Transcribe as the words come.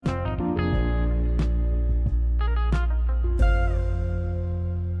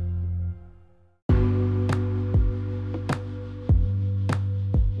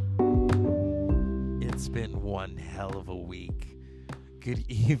one hell of a week. Good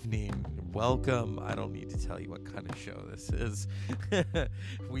evening. Welcome. I don't need to tell you what kind of show this is.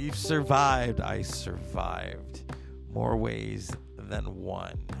 We've survived. I survived more ways than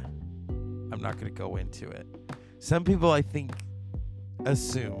one. I'm not going to go into it. Some people, I think,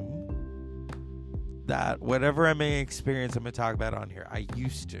 assume that whatever I may experience, I'm going to talk about on here. I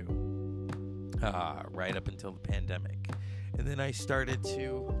used to, right up until the pandemic. And then I started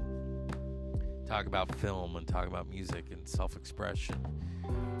to talk about film and talk about music and self-expression.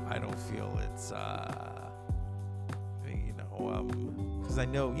 I don't feel it's, because I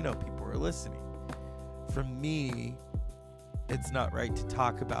know, people are listening. For me, it's not right to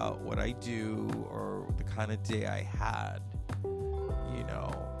talk about what I do or the kind of day I had,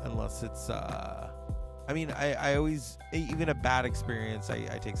 unless it's, I always, even a bad experience,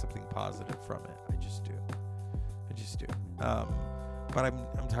 I take something positive from it. I just do. But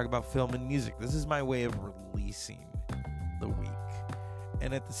I'm talking about film and music. This is my way of releasing the week.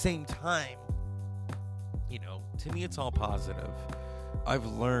 And at the same time, to me, it's all positive. I've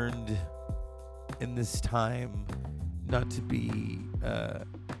learned in this time not to be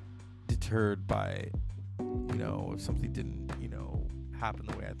deterred by, if something didn't, happen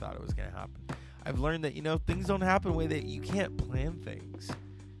the way I thought it was going to happen. I've learned that, things don't happen the way that you can't plan things.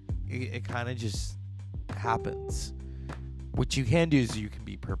 It kind of just happens. What you can do is you can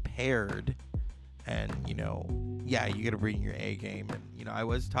be prepared and, you got to bring your A game. And, I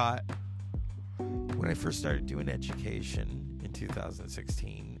was taught when I first started doing education in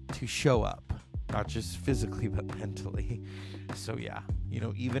 2016 to show up, not just physically, but mentally. So,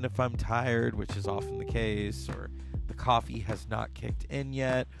 even if I'm tired, which is often the case, or the coffee has not kicked in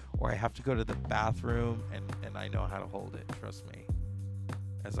yet, or I have to go to the bathroom and I know how to hold it, trust me.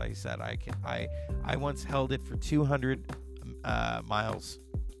 As I said, I once held it for 200 miles.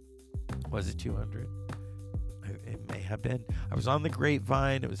 Was it 200? It may have been. I was on the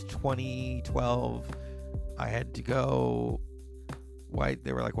Grapevine. It was 2012. I had to go. Why?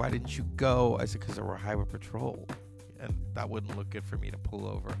 They were like, "Why didn't you go?" I said, "Because there were highway patrol, and that wouldn't look good for me to pull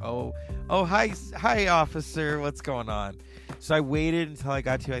over." Oh, hi, officer. What's going on? So I waited until I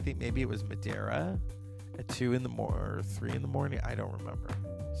got to, I think maybe it was Madera, at 2 in the morning or 3 in the morning. I don't remember.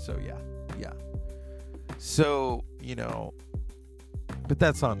 So yeah. So but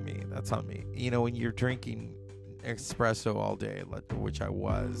that's on me. When you're drinking espresso all day, which I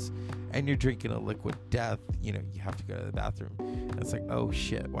was, and you're drinking a liquid death, you have to go to the bathroom. And it's like, oh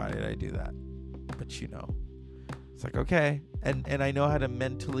shit, why did I do that? But it's like, okay. And I know how to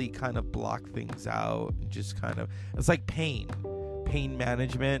mentally kind of block things out and just kind of, it's like pain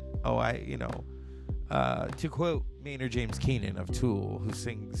management. To quote Maynard James Keenan of Tool, who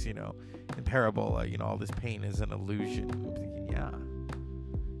sings, in Parabola, all this pain is an illusion. I'm thinking, yeah.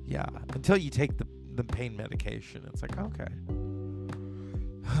 Until you take the pain medication, it's like, okay.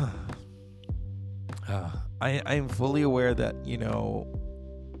 I am fully aware that,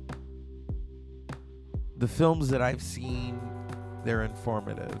 the films that I've seen, they're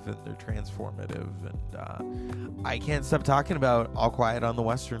informative and they're transformative. And I can't stop talking about All Quiet on the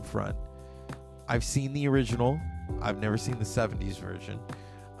Western Front. I've seen the original. I've never seen the 70s version.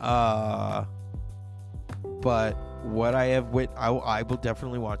 But what I have I will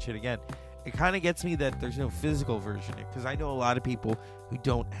definitely watch it again. It kind of gets me that there's no physical version, because I know a lot of people who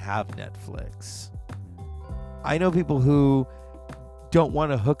don't have Netflix. I know people who don't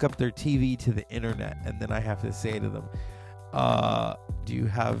want to hook up their TV to the internet, and then I have to say to them, do you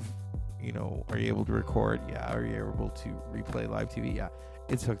have, are you able to record? Yeah. Are you able to replay live TV? Yeah.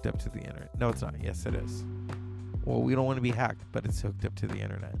 It's hooked up to the internet. No, it's not. Yes, it is. Well, we don't want to be hacked, but it's hooked up to the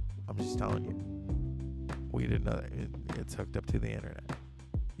internet. I'm just telling you. We didn't know that. It's hooked up to the internet.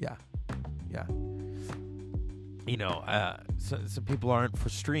 Yeah. Some people aren't for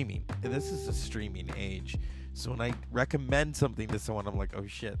streaming. This is a streaming age. So when I recommend something to someone, I'm like, oh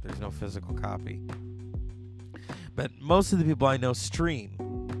shit, there's no physical copy. But most of the people I know stream,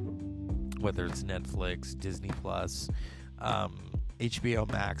 whether it's Netflix, Disney Plus,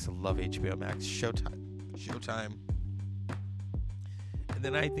 HBO Max. I love HBO Max. Showtime. And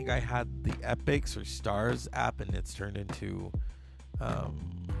then I think I had the Epix or Stars app, and it's turned into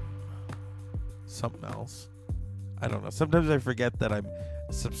something else. I don't know. Sometimes I forget that I'm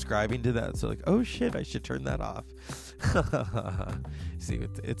subscribing to that. So like, oh shit, I should turn that off. See,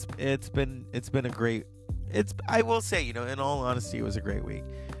 it's been a great. I will say, in all honesty, it was a great week,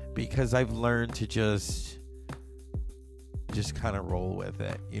 because I've learned to just kind of roll with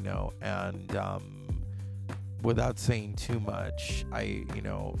it, and without saying too much.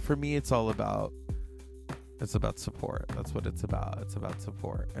 For me, it's about support. That's what it's about. It's about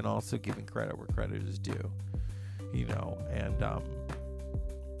support, and also giving credit where credit is due. And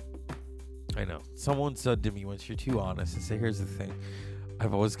I know someone said to me once, "You're too honest." I say, here's the thing.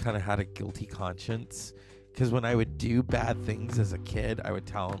 I've always kind of had a guilty conscience, because when I would do bad things as a kid, I would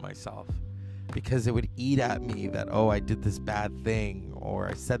tell on myself, because it would eat at me that, oh, I did this bad thing, or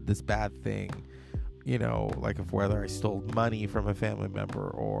I said this bad thing, like if whether I stole money from a family member,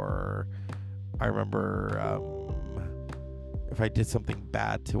 or I remember if I did something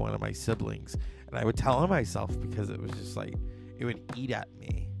bad to one of my siblings, and I would tell on myself, because it was just like, it would eat at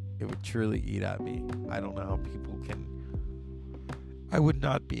me. It would truly eat at me. I don't know how people can. I would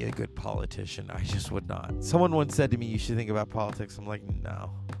not be a good politician. I just would not. Someone once said to me, you should think about politics. I'm like,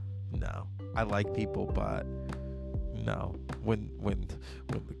 no. I like people, but no. When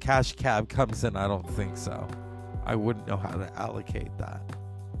the cash cab comes in, I don't think so. I wouldn't know how to allocate that.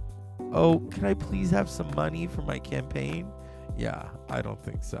 Oh, can I please have some money for my campaign? Yeah, I don't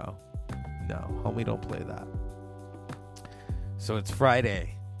think so. No, homie, don't play that. So it's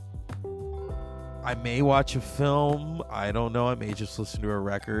Friday. I may watch a film. I don't know. I may just listen to a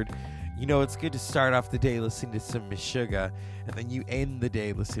record. It's good to start off the day listening to some Meshuggah, and then you end the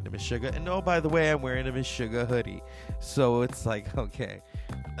day listening to Meshuggah. And oh, by the way, I'm wearing a Meshuggah hoodie. So it's like, okay.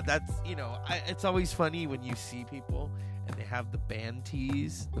 That's, it's always funny when you see people and they have the band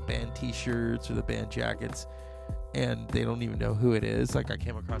tees, the band t-shirts, or the band jackets, and they don't even know who it is. Like, I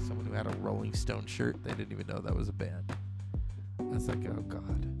came across someone who had a Rolling Stone shirt. They didn't even know that was a band. I was like, oh,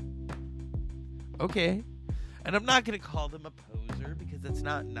 God. Okay. And I'm not going to call them a poser, because that's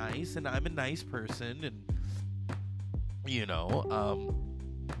not nice, and I'm a nice person, and, yeah,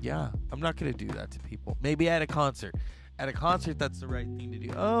 I'm not going to do that to people. Maybe at a concert. At a concert, that's the right thing to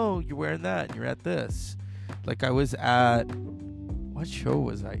do. Oh, you're wearing that, and you're at this. Like, I was at, what show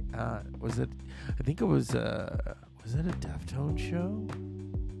was I at? I think it was it a Deftones show?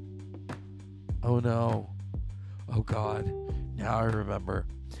 Oh, no. Oh, God. Now I remember.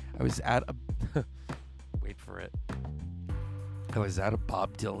 I was at a wait for it. I was at a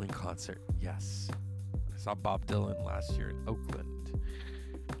Bob Dylan concert. Yes. I saw Bob Dylan last year in Oakland.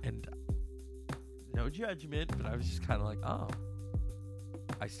 And no judgment, but I was just kind of like, oh.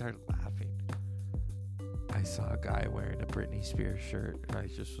 I started laughing. I saw a guy wearing a Britney Spears shirt, and I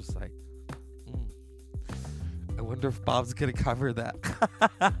just was like, I wonder if Bob's going to cover that.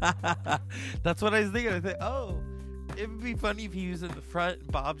 That's what I was thinking. I think, oh, it would be funny if he was in the front and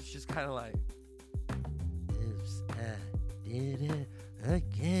Bob's just kind of like, oops, I did it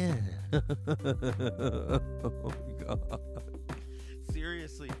again. Oh, God.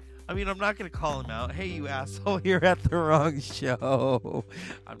 Seriously. I mean, I'm not going to call him out. Hey, you asshole, you're at the wrong show.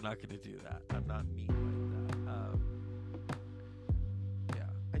 I'm not going to do that. I'm not mean like that. Yeah,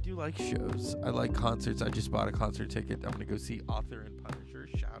 I do like shows. I like concerts. I just bought a concert ticket. I'm going to go see Author and Punisher.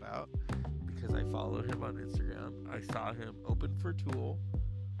 Shout out. Because I follow him on Instagram. I saw him open for Tool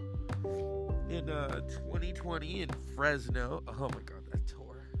in 2020 in Fresno. Oh my God, that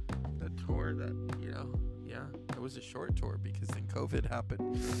tour, it was a short tour because then COVID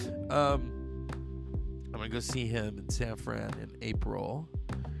happened. I'm gonna go see him in San Fran in April.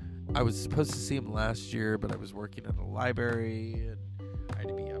 I was supposed to see him last year, but I was working at a library and I had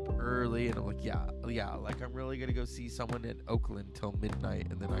to be up early, and I'm like, yeah, like I'm really gonna go see someone in Oakland till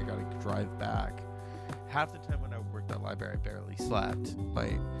midnight, and then I gotta drive back. Half the time when I worked at the library, I barely slept,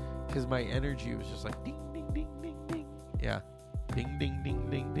 because my energy was just like ding, ding, ding, ding, ding. Yeah, ding, ding, ding,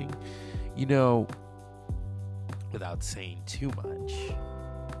 ding, ding. Without saying too much,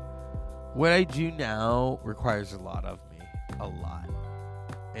 what I do now requires a lot of me,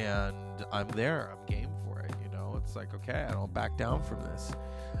 and I'm there. I'm game for it. It's like, okay, I don't back down from this.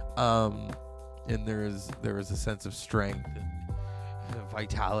 And there is a sense of strength and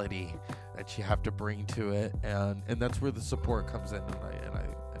vitality that you have to bring to it, and that's where the support comes in, and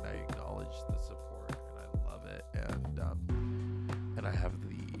I acknowledge the support, and I love it, and I have the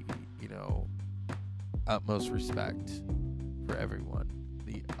utmost respect for everyone.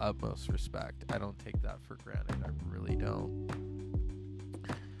 The utmost respect. I don't take that for granted. I really don't.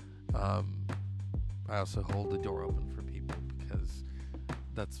 I also hold the door open for people, because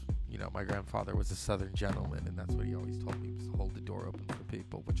that's, my grandfather was a Southern gentleman, and that's what he always told me, was to hold the door open for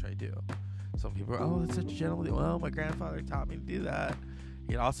people, which I do. Some people are, oh, that's such a gentleman. Well, my grandfather taught me to do that.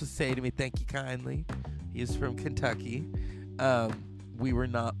 He'd also say to me, thank you kindly. He is from Kentucky. We were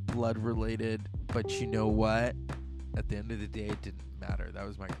not blood related, but you know what? At the end of the day, it didn't matter. That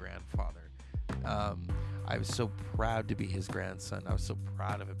was my grandfather. I was so proud to be his grandson. I was so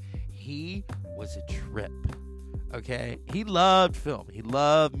proud of him. He was a trip. Okay? He loved film. He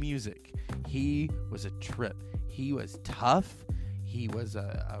loved music. He was a trip. He was tough. He was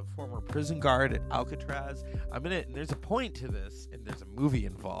a former prison guard at Alcatraz. There's a point to this, and there's a movie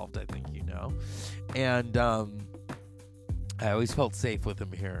involved, I think you know. And I always felt safe with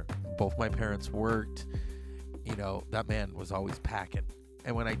him here. Both my parents worked. You know, that man was always packing.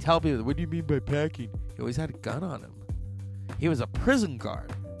 And when I tell people, what do you mean by packing? He always had a gun on him. He was a prison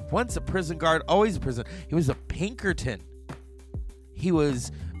guard. Once a prison guard, always a prison. He was a Pinkerton. He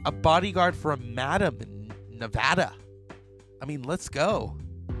was a bodyguard for a madam in Nevada. I mean, let's go.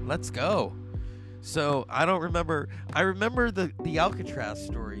 Let's go. So I remember the Alcatraz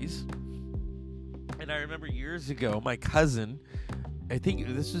stories. And I remember years ago, my cousin, I think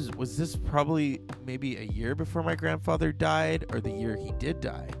was this probably maybe a year before my grandfather died, or the year he did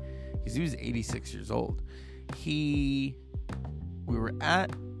die, because he was 86 years old. We were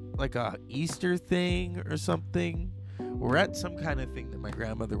at like a Easter thing or something. We're at some kind of thing that my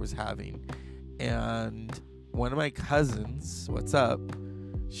grandmother was having, and one of my cousins, what's up?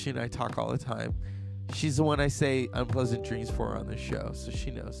 She and I talk all the time. She's the one I say unpleasant dreams for on the show, so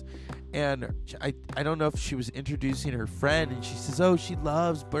she knows. And I don't know if she was introducing her friend, and she says, oh, she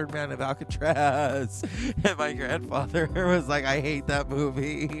loves Birdman of Alcatraz. And my grandfather was like, I hate that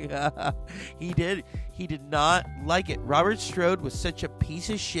movie. He did not like it. Robert Strode was such a piece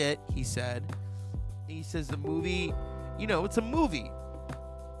of shit, he said. He says the movie, you know, it's a movie.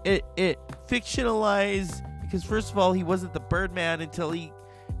 It fictionalized, because first of all, he wasn't the Birdman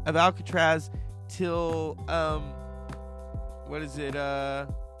of Alcatraz till what is it?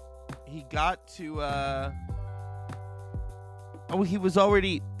 He got to he was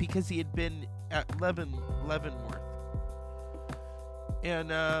already, because he had been at Leavenworth. And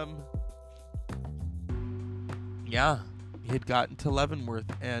yeah, he had gotten to Leavenworth,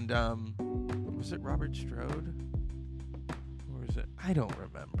 and was it Robert Strode? Or was it? I don't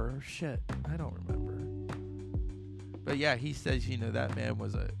remember. Shit, I don't remember. But yeah, he says, you know, that man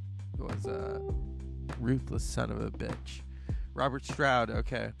was a ruthless son of a bitch. Robert Stroud,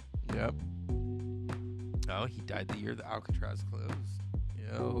 okay. Yep. Oh, he died the year the Alcatraz closed.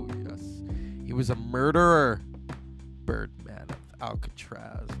 Oh, yes. He was a murderer. Birdman of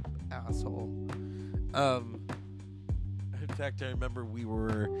Alcatraz. Asshole. In fact, I remember we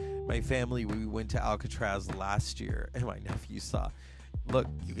went to Alcatraz last year, and my nephew saw, look,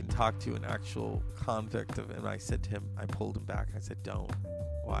 you can talk to an actual convict and I said to him, I pulled him back. I said, don't.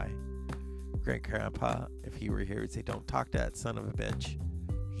 Why? Great grandpa, if he were here, would say, don't talk to that son of a bitch.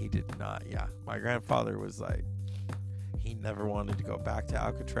 He did not. Yeah, my grandfather was like, he never wanted to go back to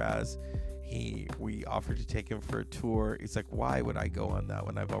Alcatraz. We offered to take him for a tour. He's like, why would I go on that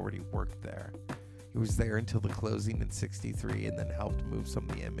when I've already worked there? He was there until the closing in '63, and then helped move some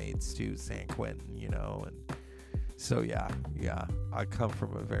of the inmates to San Quentin, you know. And so yeah, I come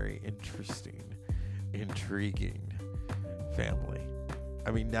from a very interesting, intriguing family.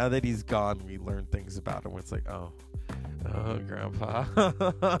 I mean, now that he's gone, we learn things about him. It's like, oh, grandpa.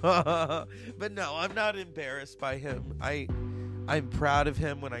 But no, I'm not embarrassed by him. I'm proud of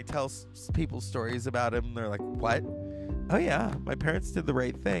him. When I tell people stories about him, they're like, what? Oh yeah, my parents did the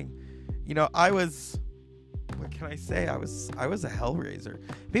right thing. You know, what can I say? I was a hellraiser.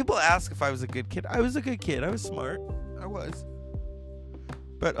 People ask if I was a good kid. I was a good kid. I was smart. I was.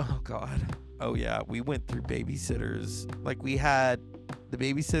 But oh god. Oh yeah, we went through babysitters. Like, we had the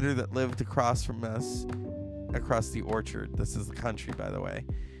babysitter that lived across from us, across the orchard. This is the country, by the way.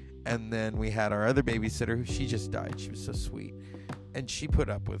 And then we had our other babysitter, who she just died. She was so sweet. And she put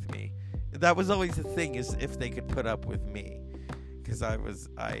up with me. That was always the thing, is if they could put up with me. Because I was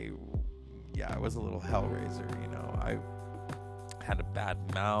a little hellraiser, you know. I had a bad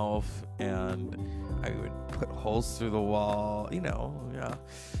mouth, and I would put holes through the wall, you know. Yeah,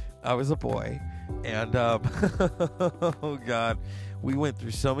 I was a boy. And oh god, we went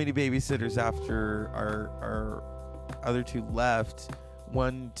through so many babysitters after our other two left.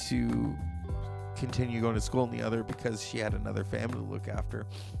 One to continue going to school, and the other because she had another family to look after.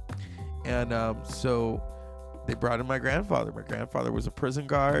 And so they brought in my grandfather. My grandfather was a prison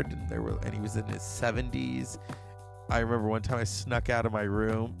guard, and he was in his 70s. I remember one time I snuck out of my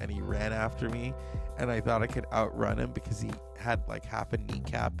room, and he ran after me, and I thought I could outrun him because he had like half a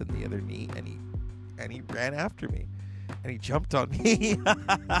kneecap in the other knee, and he ran after me, and he jumped on me.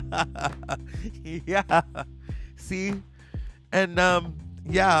 Yeah, see, and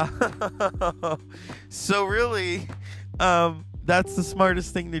yeah. So really, that's the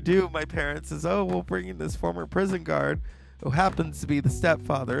smartest thing to do. My parents is, oh, we'll bring in this former prison guard who happens to be the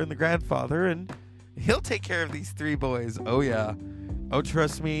stepfather and the grandfather, and he'll take care of these three boys. Oh yeah. Oh,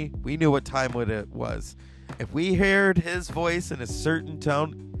 trust me, we knew what time it was. If we heard his voice in a certain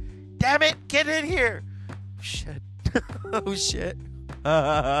tone, damn it, get in here. Shit. Oh shit.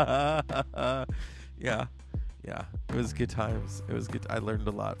 Yeah. Yeah. It was good times. It was good. I learned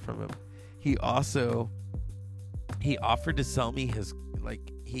a lot from him. He offered to sell me his,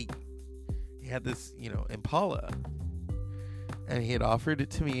 like, he had this, Impala. And he had offered it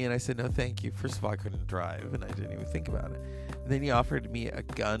to me, and I said, no, thank you. First of all, I couldn't drive, and I didn't even think about it. And then he offered me a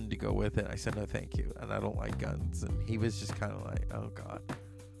gun to go with it. I said, no, thank you. And I don't like guns. And he was just kind of like, oh, God.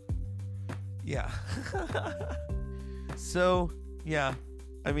 Yeah. So, yeah.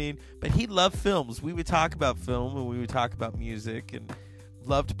 I mean, but he loved films. We would talk about film, and we would talk about music, and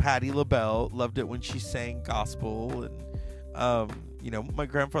loved Patti LaBelle. Loved it when she sang gospel. And, my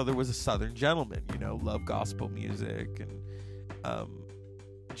grandfather was a Southern gentleman, loved gospel music, and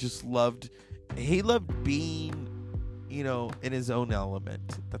just he loved being, in his own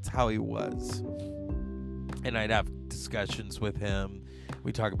element. That's how he was. And I'd have discussions with him.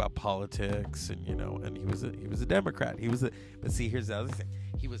 We talk about politics, and and he was a Democrat. But see, here's the other thing.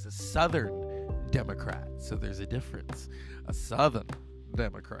 He was a Southern Democrat, so there's a difference. A Southern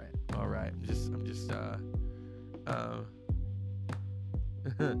Democrat. All right, I'm just yeah.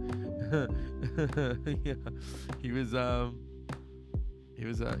 He was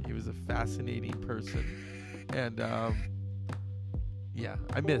a fascinating person, and yeah,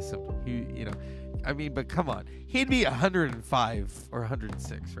 I miss him. But come on, he'd be 105 or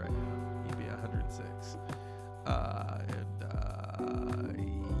 106 right now. He'd be 106,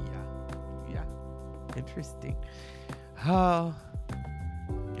 yeah, interesting. Yeah,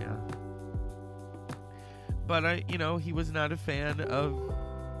 but he was not a fan of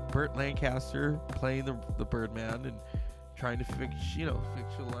Burt Lancaster playing the Birdman and trying to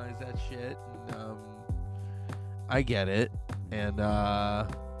fictionalize that shit, and I get it, and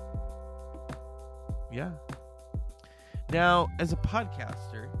yeah. Now, as a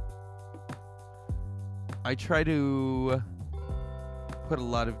podcaster, I try to put a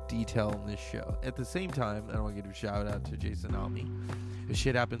lot of detail in this show. At the same time, I want to give a shout out to Jason Alme. This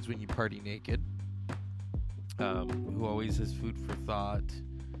shit happens when you party naked. Who always has food for thought.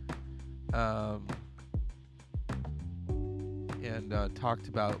 And talked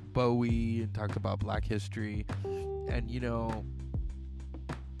about Bowie and talked about Black history, and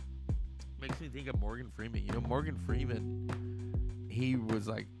makes me think of Morgan Freeman. Morgan Freeman, he was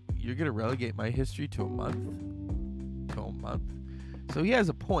like, you're gonna relegate my history to a month, so he has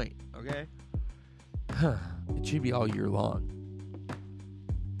a point. Okay. It should be all year long.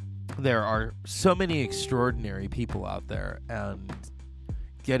 There are so many extraordinary people out there, and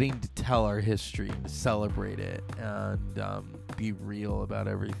getting to tell our history and to celebrate it, and be real about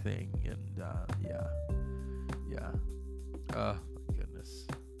everything, and yeah. Oh my goodness.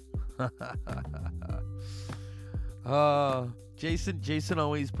 Jason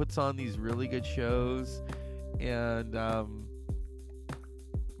always puts on these really good shows, and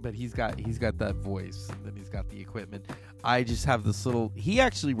but he's got that voice, and then he's got the equipment. I just have this little. He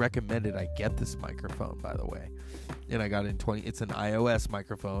actually recommended I get this microphone, by the way. And I got it in 20. It's an iOS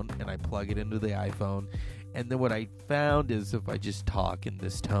microphone, and I plug it into the iPhone. And then what I found is if I just talk in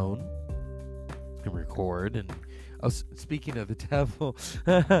this tone and record, and speaking of the devil,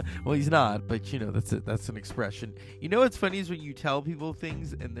 well, he's not, but that's an expression. What's funny is when you tell people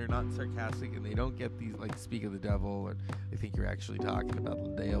things and they're not sarcastic and they don't get these, like, speak of the devil, or they think you're actually talking about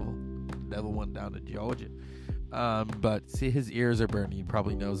the devil. The devil went down to Georgia. But see, his ears are burning. He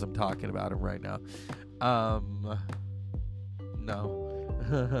probably knows I'm talking about him right now. No.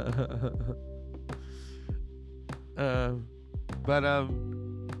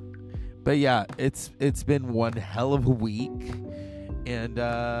 But yeah, it's been one hell of a week, and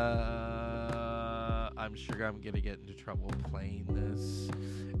I'm sure I'm gonna get into trouble playing this.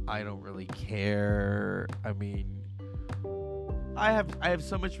 I don't really care. I mean, I have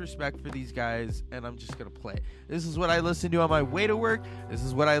so much respect for these guys, and I'm just gonna play. This is what I listen to on my way to work. This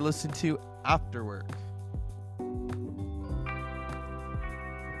is what I listen to after work.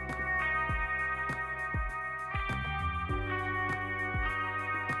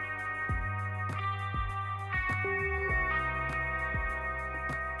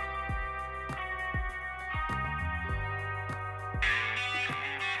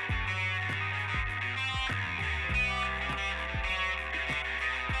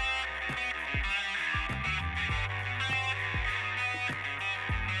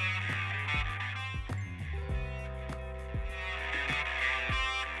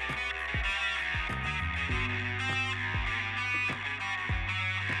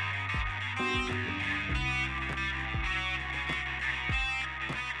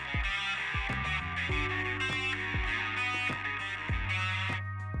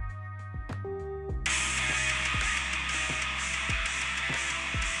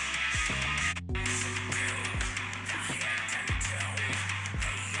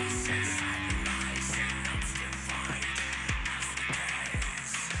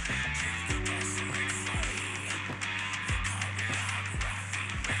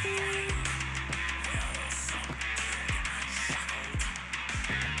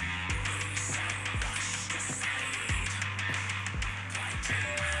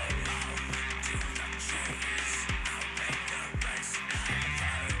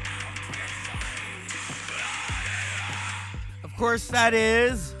 Of course, that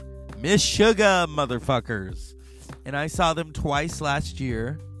is Meshuggah, motherfuckers. And I saw them twice last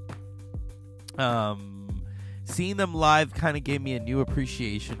year. Seeing them live kind of gave me a new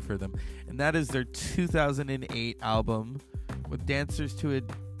appreciation for them. And that is their 2008 album with Dancers to a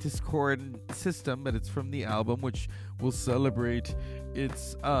Discord System, but it's from the album, which will celebrate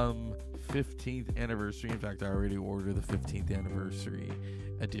its 15th anniversary. In fact, I already ordered the 15th anniversary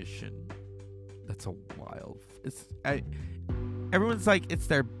edition. That's a wild. Everyone's like, it's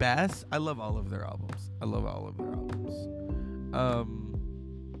their best. I love all of their albums.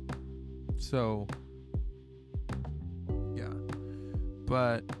 So, yeah.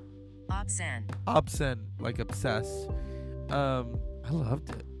 But Obscene, like obsessed. I loved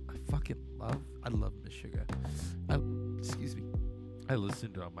it. I love Meshuggah. Excuse me. I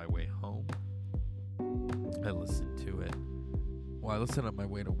listened to it on my way home. I listened to it. Well, I listened on my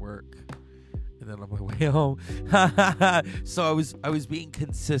way to work. And then on my way home. So I was being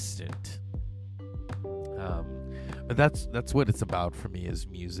consistent. But that's what it's about for me, is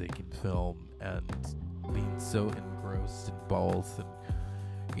music and film and being so engrossed in both. And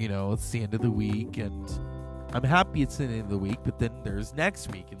it's the end of the week, and I'm happy it's the end of the week, but then there's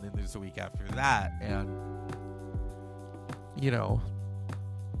next week, and then there's the week after that. And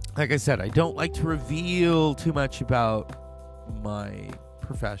like I said, I don't like to reveal too much about my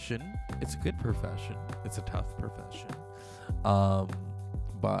profession. It's a good profession. It's a tough profession.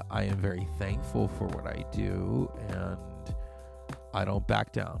 But I am very thankful for what I do, and I don't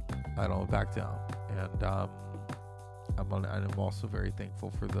back down. And I'm also very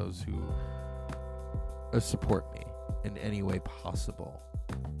thankful for those who support me in any way possible.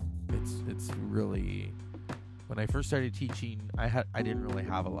 It's really, when I first started teaching, I didn't really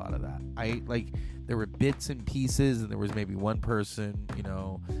have a lot of that. There were bits and pieces, and there was maybe one person,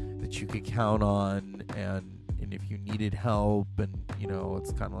 that you could count on, and if you needed help, and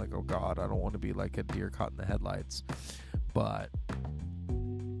it's kind of like, oh God, I don't want to be like a deer caught in the headlights.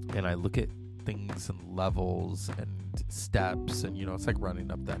 And I look at things and levels and steps, and it's like running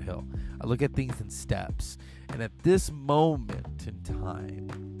up that hill. I look at things in steps, and at this moment in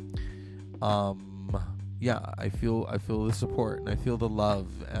time, I feel the support, and I feel the love,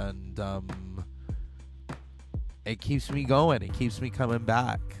 and it keeps me going. It keeps me coming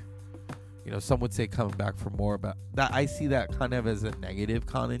back. Some would say coming back for more, but that, I see that kind of as a negative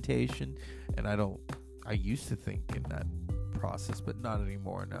connotation, and I used to think in that process, but not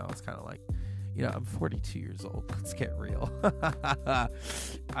anymore. Now it's kind of like, I'm 42 years old. Let's get real.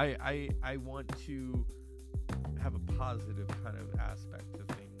 I want to have a positive kind of aspect to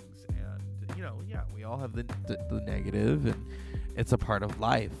things, and we all have the negative, and it's a part of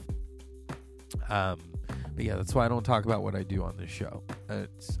life. But yeah, that's why I don't talk about what I do on this show.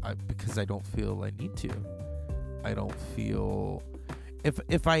 Because I don't feel I need to. I don't feel,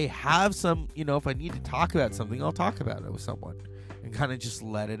 if I have some, if I need to talk about something, I'll talk about it with someone and kind of just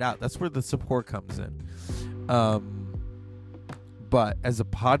let it out. That's where the support comes in. But as a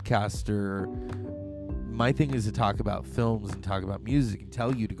podcaster, my thing is to talk about films and talk about music and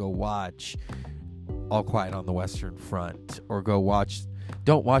tell you to go watch All Quiet on the Western Front, or don't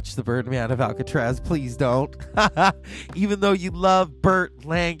watch The Birdman of Alcatraz. Please don't. Even though you love Burt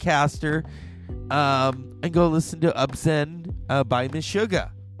Lancaster. And go listen to Obscene by Meshuggah.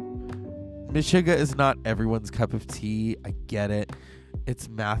 Meshuggah is not everyone's cup of tea. I get it. It's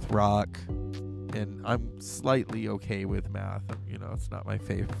math rock. And I'm slightly okay with math. It's not my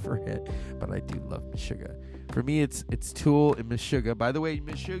favorite, but I do love Meshuggah. For me, it's Tool and Meshuggah. By the way,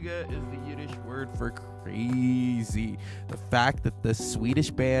 Meshuggah is the Yiddish word for crazy. The fact that the Swedish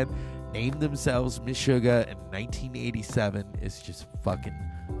band named themselves Meshuggah in 1987 is just fucking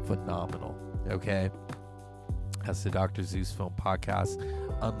phenomenal. Okay? That's the Dr. Zeus Film Podcast.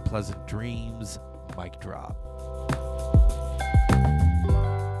 Unpleasant Dreams. Mic drop.